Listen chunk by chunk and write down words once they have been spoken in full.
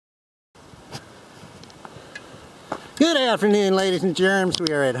Good afternoon, ladies and germs.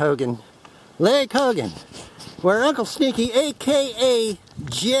 We are at Hogan Lake, where Uncle Stinky, aka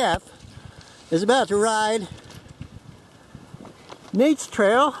Jeff, is about to ride Nate's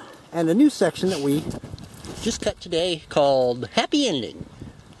trail and a new section that we just cut today called Happy Ending.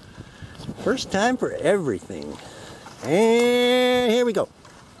 First time for everything. And here we go.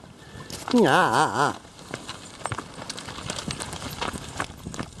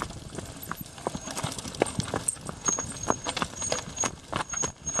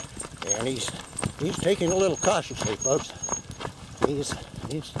 And he's taking a little cautiously, folks. He's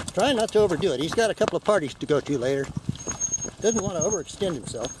trying not to overdo it. He's got a couple of parties to go to later. Doesn't want to overextend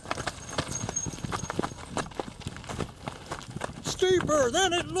himself. Steeper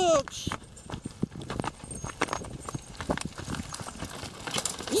than it looks.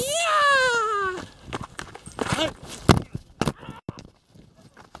 Yeah!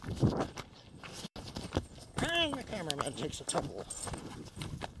 And the cameraman takes a tumble.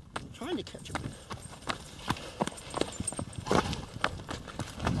 I'm trying to catch him.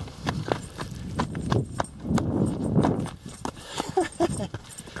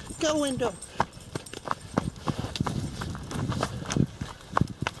 Go, window.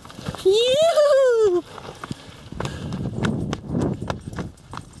 Yoo-hoo!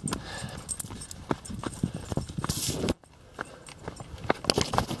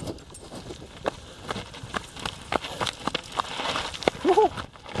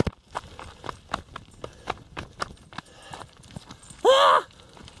 Ah!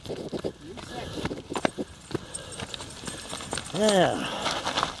 Yeah.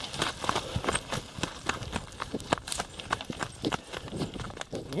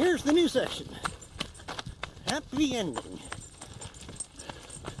 Here's the new section. Happy Ending.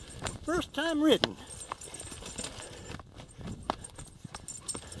 First time ridden.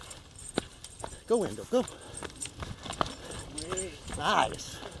 Go, window, go.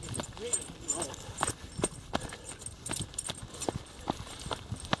 Nice.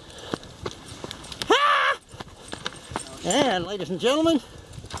 Ha! And ladies and gentlemen,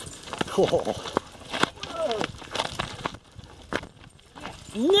 cool.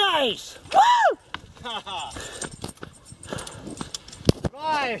 Nice! Woo!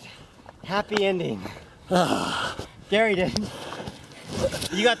 Survived! Happy ending. Gary didn't.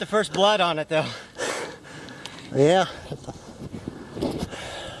 You got the first blood on it though. Yeah.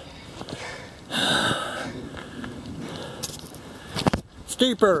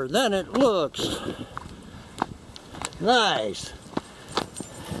 Steeper than it looks. Nice.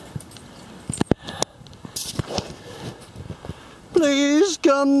 Please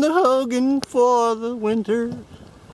come to Hogan for the winter.